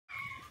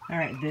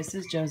Alright, this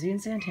is Josi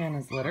and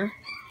Santana's litter.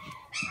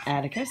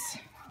 Atticus.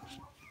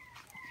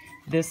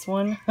 This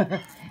one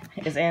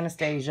is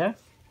Anastasia.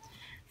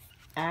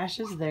 Ash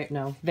is there.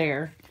 No,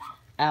 there.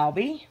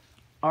 Albie,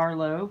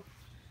 Arlo,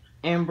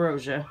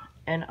 Ambrosia,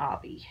 and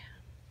Albie.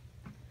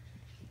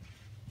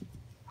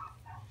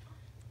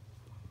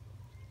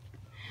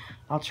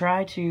 I'll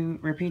try to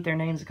repeat their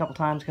names a couple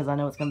times because I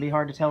know it's going to be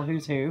hard to tell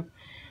who's who.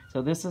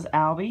 So this is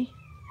Albie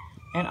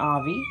and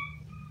Avi.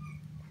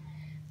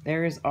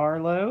 There is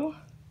Arlo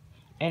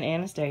and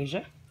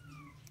Anastasia.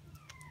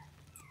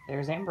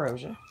 There's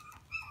Ambrosia.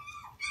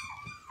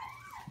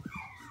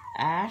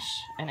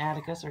 Ash and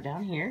Atticus are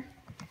down here.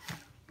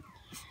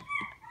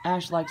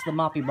 Ash likes the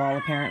moppy ball,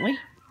 apparently.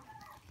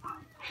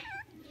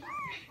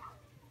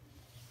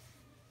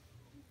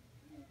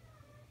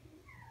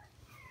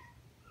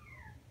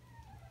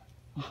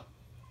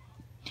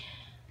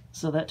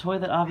 So that toy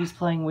that Avi's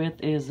playing with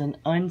is an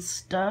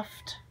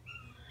unstuffed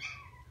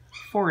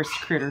forest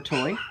critter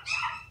toy.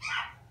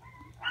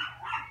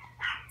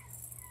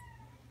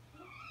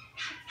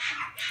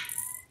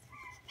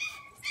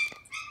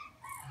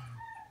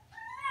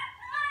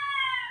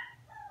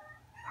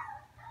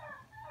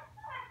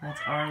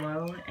 That's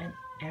Arlo and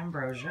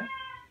Ambrosia.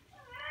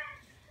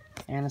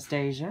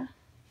 Anastasia.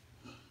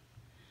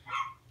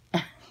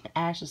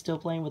 Ash is still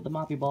playing with the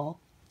moppy ball.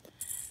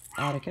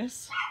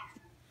 Atticus.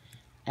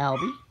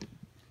 Albie.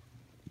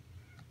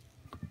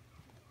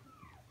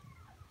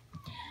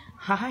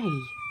 Hi.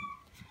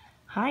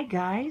 Hi,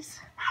 guys.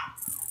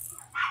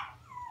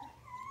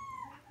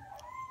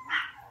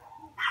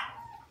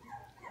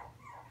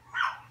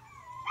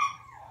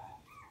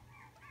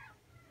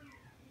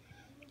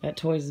 That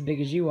toy's as big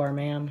as you are,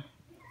 man.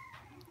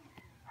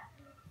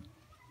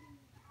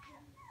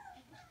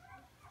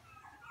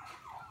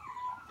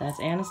 That's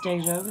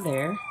Anastasia over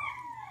there.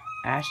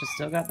 Ash has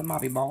still got the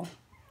moppy ball.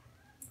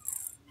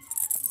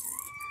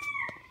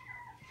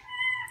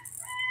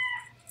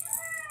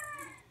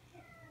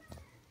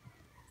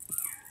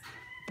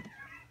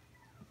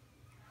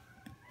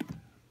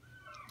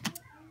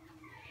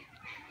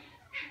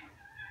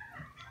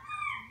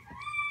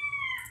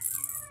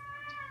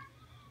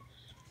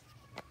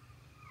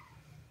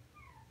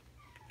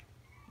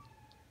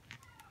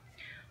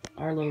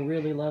 Arlo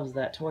really loves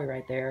that toy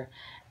right there.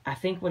 I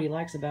think what he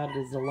likes about it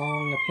is the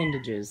long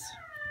appendages.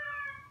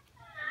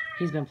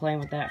 He's been playing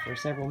with that for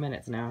several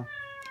minutes now.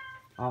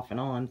 Off and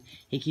on.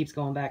 He keeps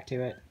going back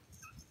to it.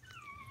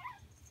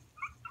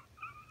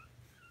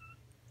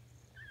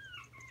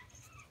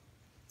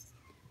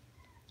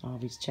 Oh,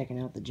 he's checking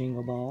out the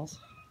jingle balls.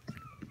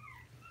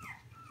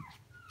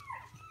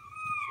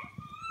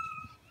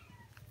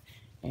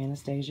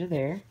 Anastasia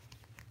there.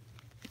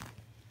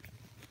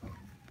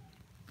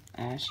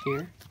 Ash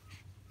here.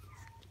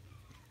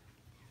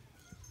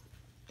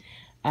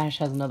 Ash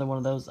has another one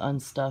of those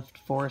unstuffed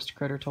forest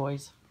critter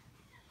toys.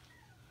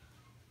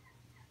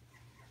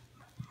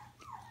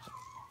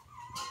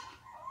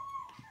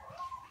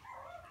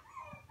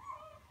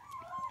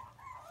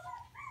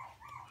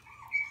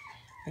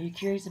 Are you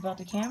curious about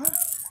the camera?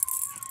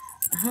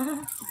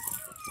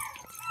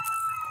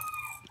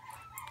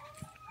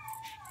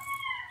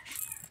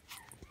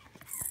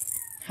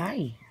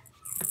 Hi.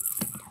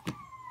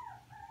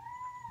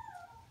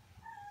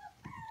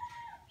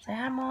 Say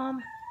hi,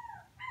 Mom.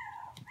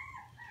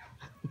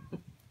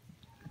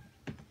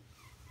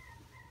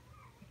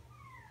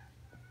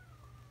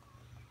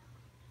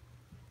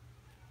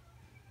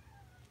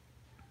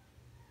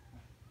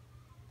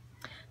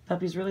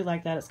 Puppies really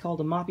like that. It's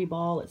called a moppy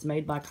ball. It's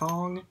made by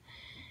Kong.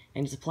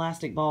 And it's a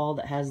plastic ball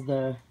that has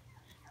the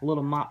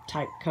little mop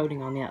type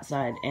coating on the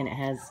outside. And it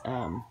has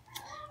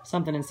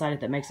something inside it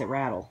that makes it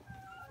rattle.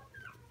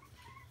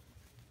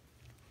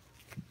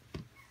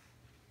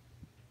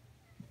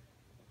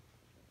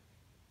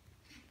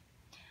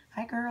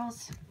 Hi,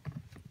 girls.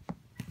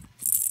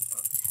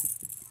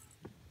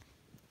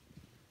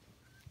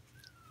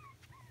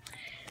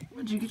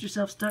 Did you get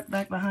yourself stuck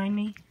back behind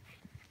me?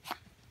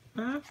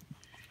 Huh?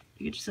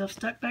 You get yourself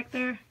stuck back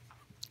there?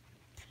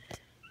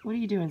 What are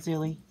you doing,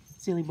 silly?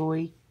 Silly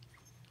boy.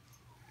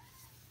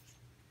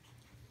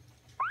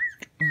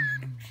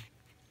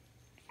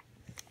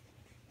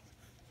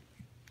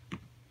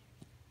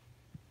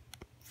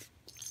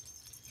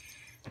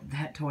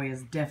 That toy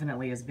is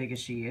definitely as big as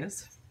she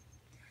is.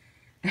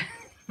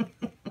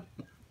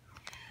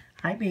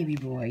 Hi, baby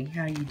boy.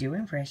 How you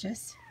doing,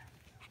 precious?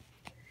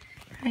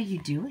 How you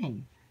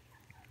doing?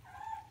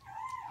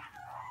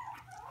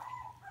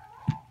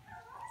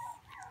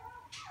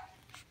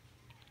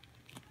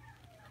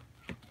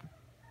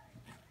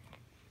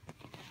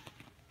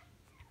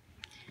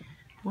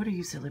 What are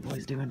you silly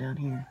boys doing down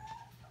here?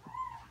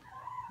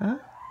 Huh?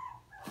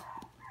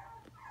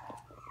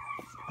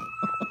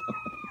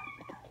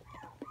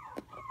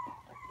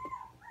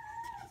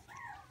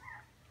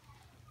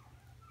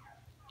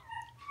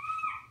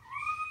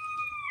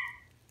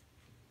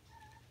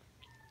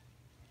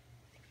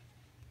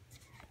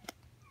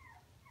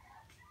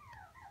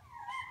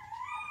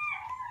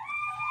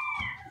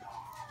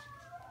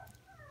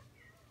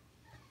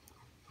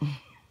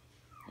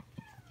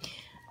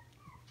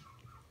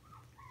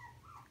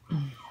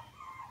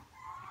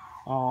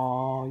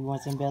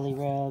 got some belly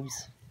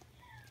rubs.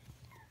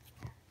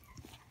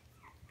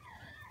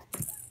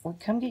 Well,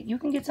 come get, you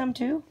can get some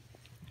too.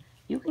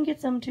 You can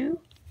get some too.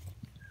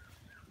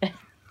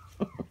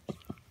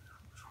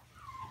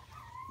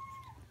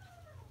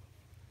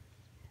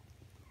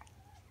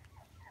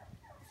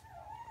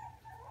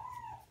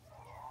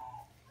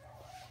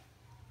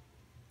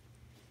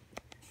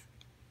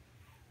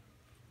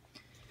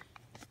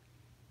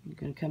 You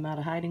gonna come out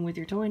of hiding with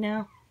your toy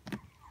now?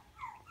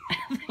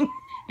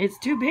 It's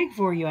too big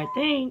for you, I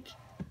think.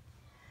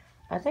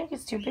 I think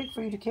it's too big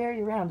for you to carry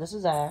around. This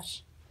is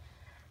Ash.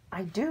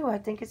 I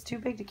think it's too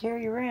big to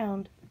carry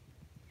around.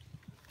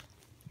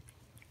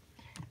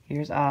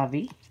 Here's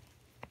Avi.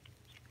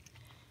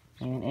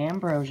 And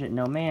Ambrosia.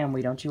 No, ma'am,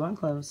 we don't chew on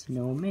clothes.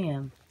 No,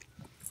 ma'am.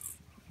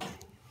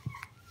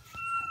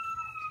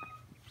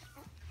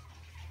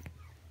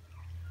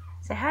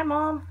 Say hi,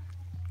 Mom.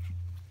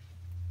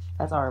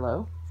 That's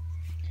Arlo.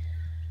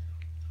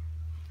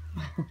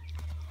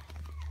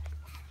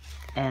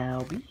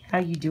 Albie, how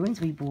you doing,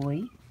 sweet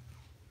boy?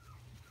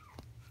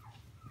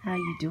 How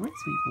you doing,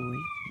 sweet boy?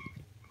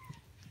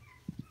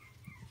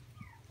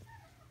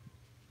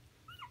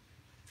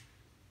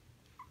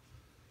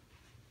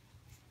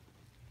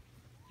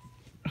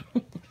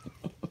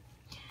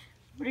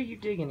 What are you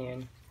digging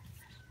in?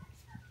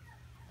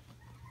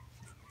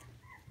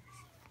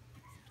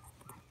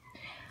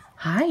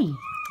 Hi.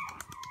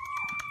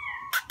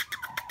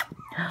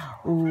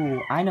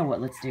 Ooh, I know what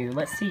let's do.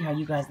 Let's see how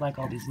you guys like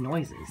all these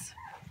noises.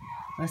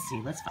 Let's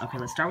see. Okay,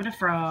 let's start with a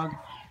frog.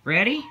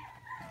 Ready?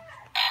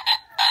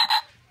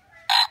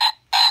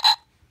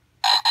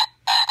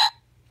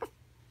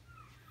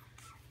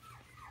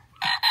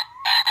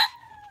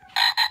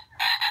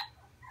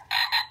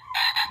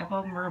 A couple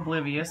of them are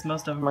oblivious.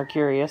 Most of them are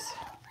curious.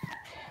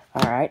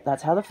 Alright,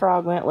 that's how the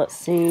frog went. Let's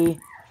see.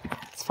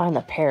 Let's find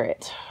the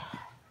parrot.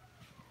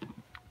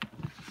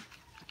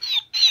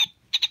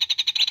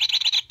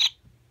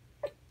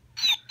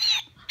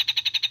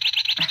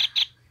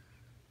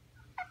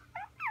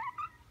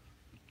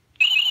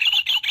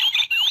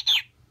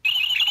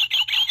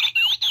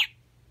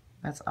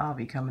 That's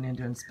Avi coming in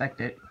to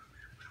inspect it.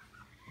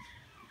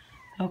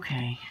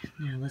 Okay,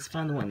 now let's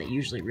find the one that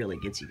usually really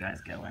gets you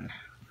guys going.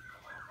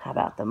 How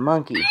about the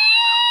monkey?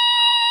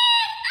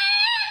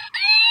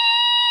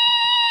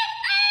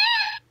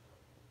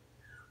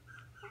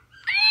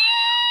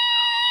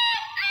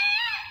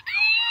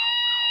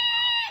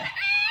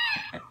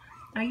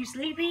 Are you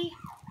sleepy?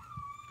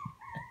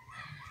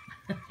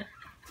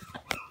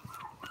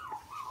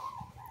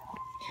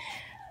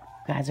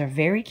 Guys are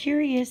very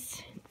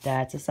curious.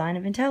 That's a sign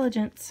of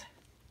intelligence.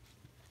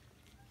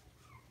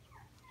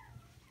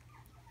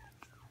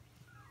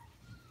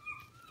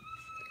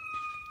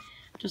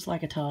 Just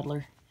like a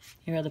toddler.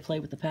 Here how they play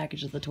with the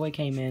package that the toy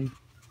came in.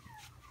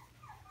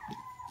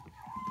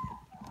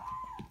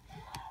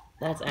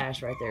 That's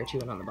Ash right there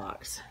chewing on the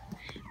box.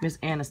 Miss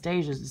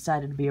Anastasia's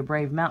decided to be a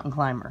brave mountain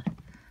climber.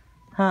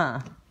 Huh.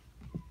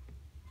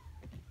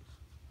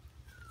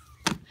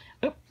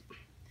 Oop.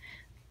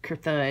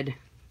 Kerthud.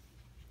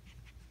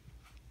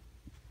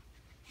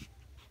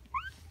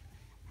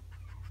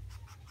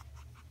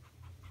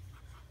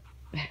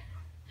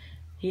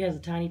 He has a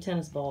tiny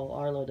tennis ball,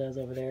 Arlo does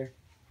over there.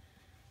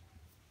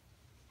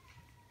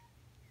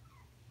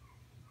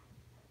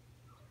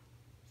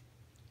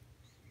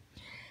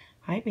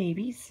 Hi,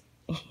 babies.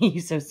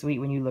 You're so sweet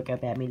when you look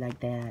up at me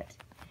like that.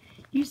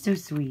 You're so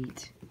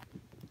sweet.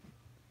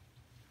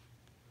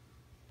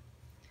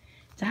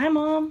 Say hi,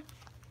 Mom.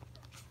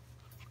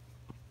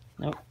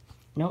 Nope.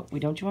 Nope, we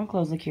don't chew on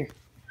clothes. Look here.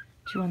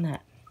 Chew on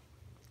that.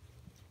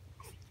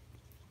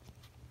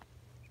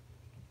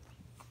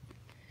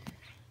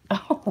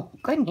 Oh,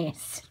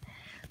 goodness.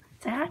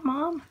 Say hi,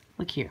 Mom.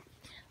 Look here.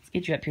 Let's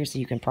get you up here so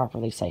you can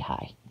properly say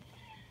hi.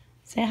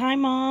 Say hi,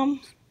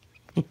 Mom.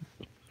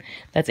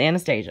 That's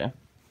Anastasia.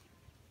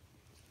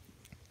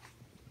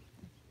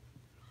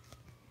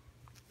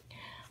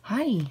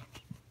 Hi.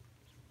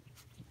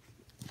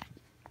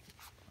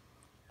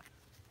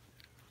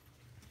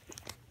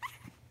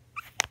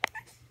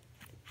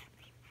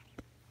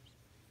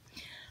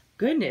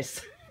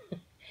 Goodness.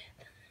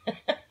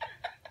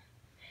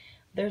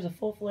 There's a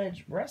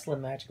full-fledged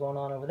wrestling match going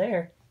on over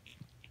there.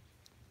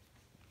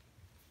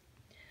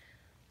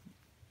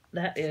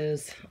 That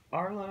is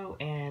Arlo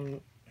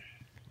and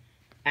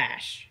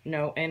Ash.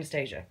 No,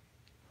 Anastasia.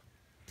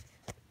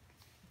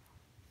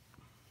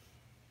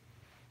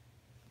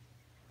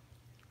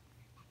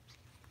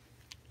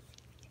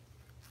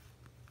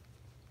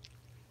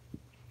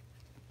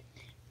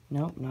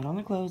 Nope, not on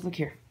the clothes. Look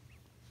here.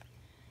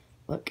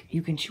 Look,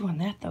 you can chew on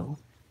that, though.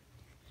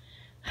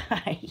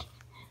 Hi.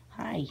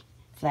 Hi,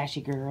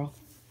 flashy girl.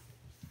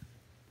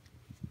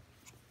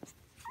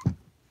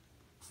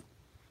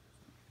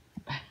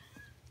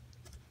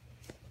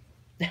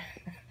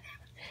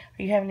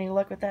 Are you having any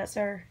luck with that,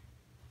 sir?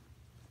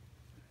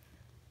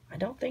 I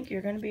don't think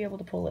you're going to be able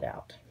to pull it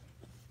out.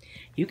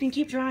 You can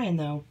keep trying,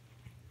 though.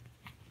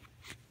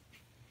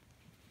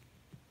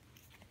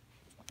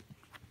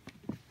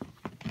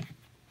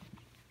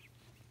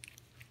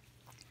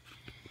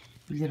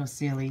 You little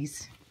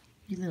sillies.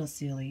 You little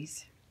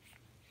sillies.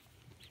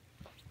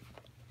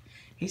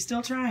 He's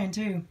still trying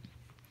too.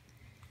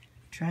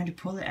 Trying to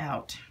pull it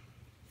out.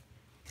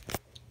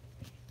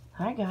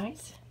 Hi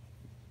guys.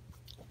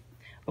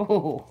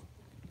 Oh.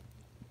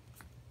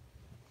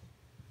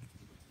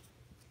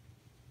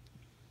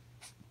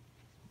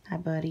 Hi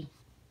buddy.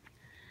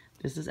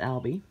 This is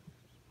Albie.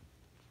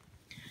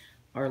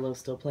 Arlo's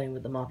still playing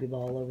with the moppy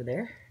ball over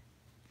there.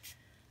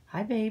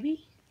 Hi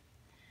baby.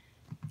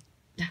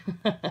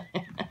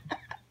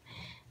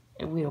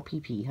 A little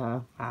pee-pee,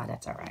 huh? Ah,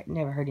 that's alright.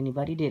 Never hurt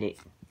anybody, did it?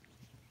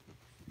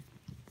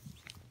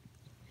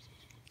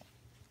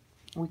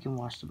 We can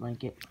wash the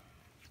blanket.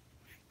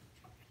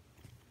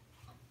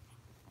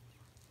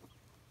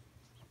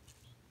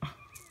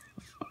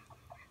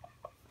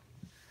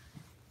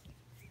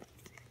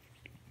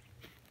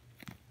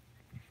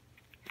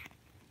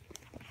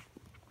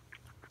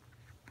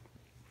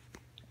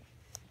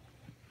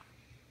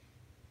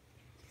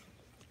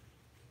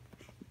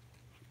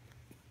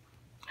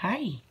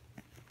 Hi.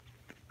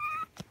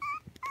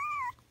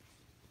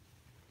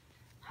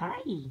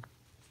 Hi. You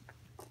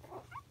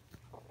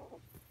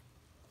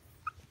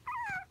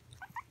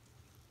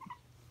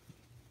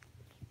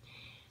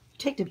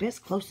take the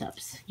best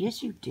close-ups.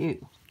 Yes, you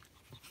do.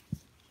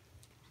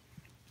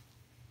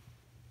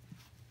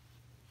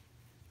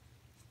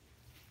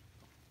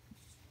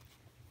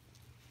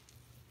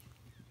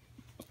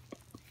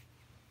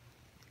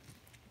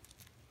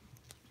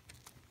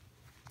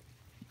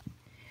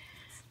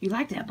 You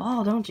like that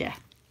ball, don't you?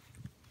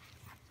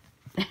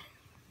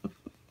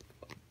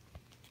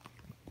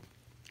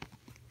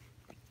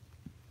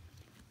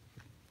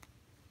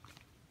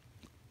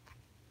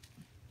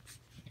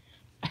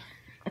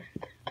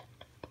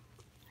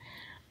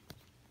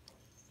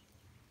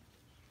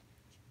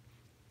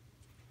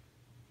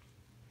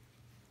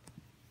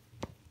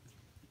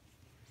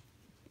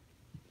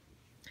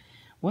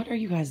 What are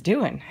you guys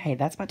doing? Hey,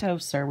 that's my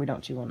toast, sir. We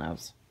don't chew on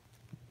those.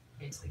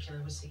 It's the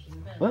killer was seeking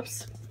revenge.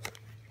 Whoops.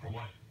 For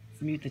what?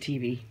 Mute the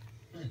TV.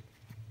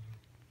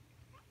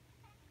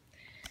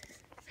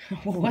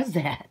 What was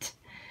that?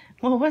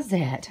 What was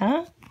that,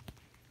 huh?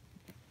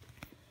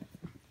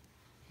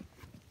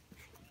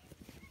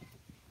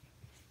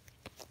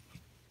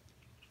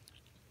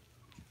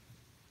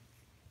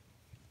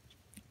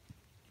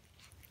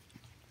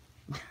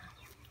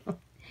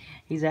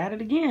 He's at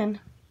it again.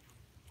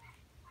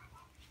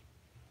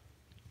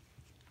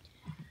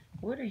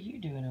 What are you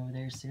doing over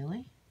there,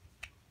 silly?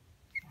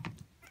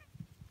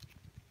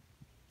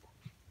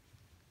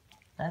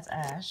 That's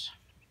Ash.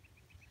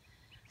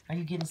 Are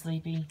you getting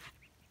sleepy?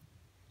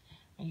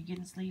 Are you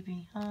getting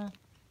sleepy, huh?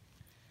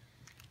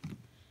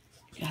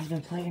 You guys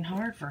been playing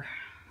hard for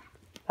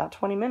about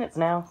 20 minutes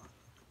now.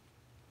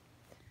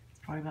 It's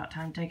probably about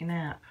time to take a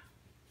nap.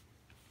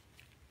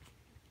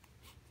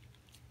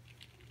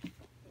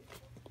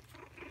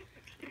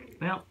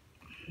 Well,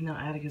 no,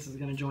 Atticus is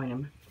going to join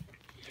him.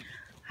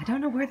 I don't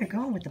know where they're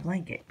going with the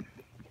blanket.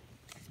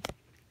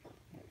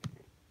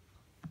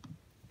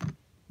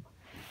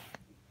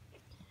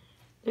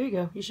 There you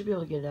go. You should be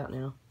able to get it out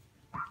now.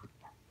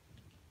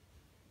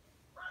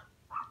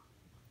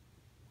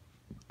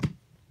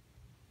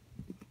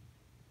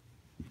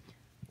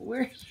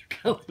 Where are you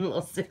going,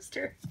 little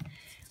sister?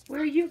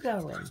 Where are you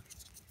going?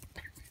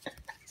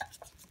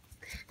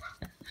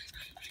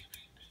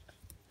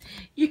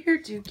 You're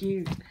too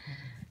cute.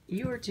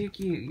 You are too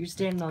cute. You're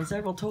standing on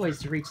several toys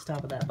to reach the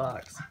top of that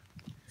box.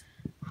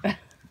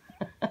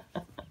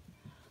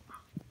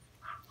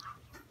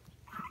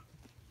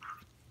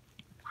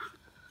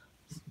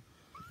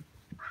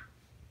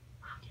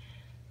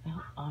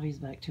 Well, Avi's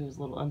back to his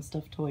little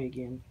unstuffed toy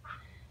again.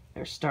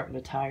 They're starting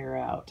to tire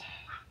out.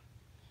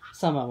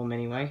 Some of them,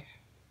 anyway.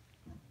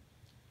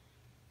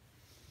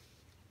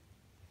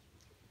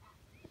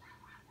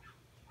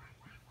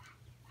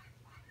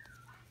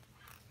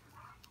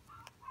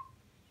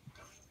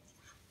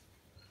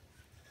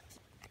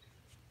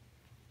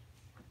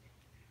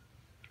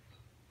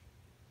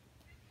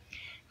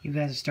 You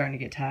guys are starting to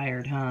get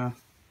tired, huh?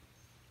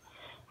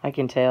 I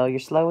can tell. You're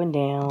slowing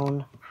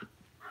down.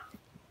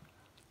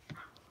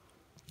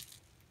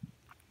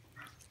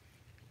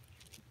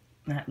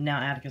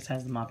 Now Atticus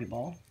has the moppy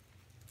ball.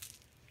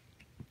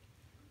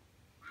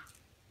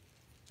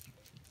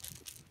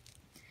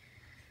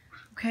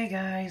 Okay,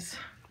 guys.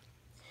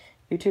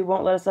 YouTube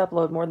won't let us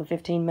upload more than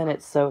 15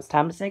 minutes, so it's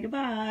time to say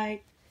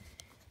goodbye.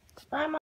 Bye, Mom.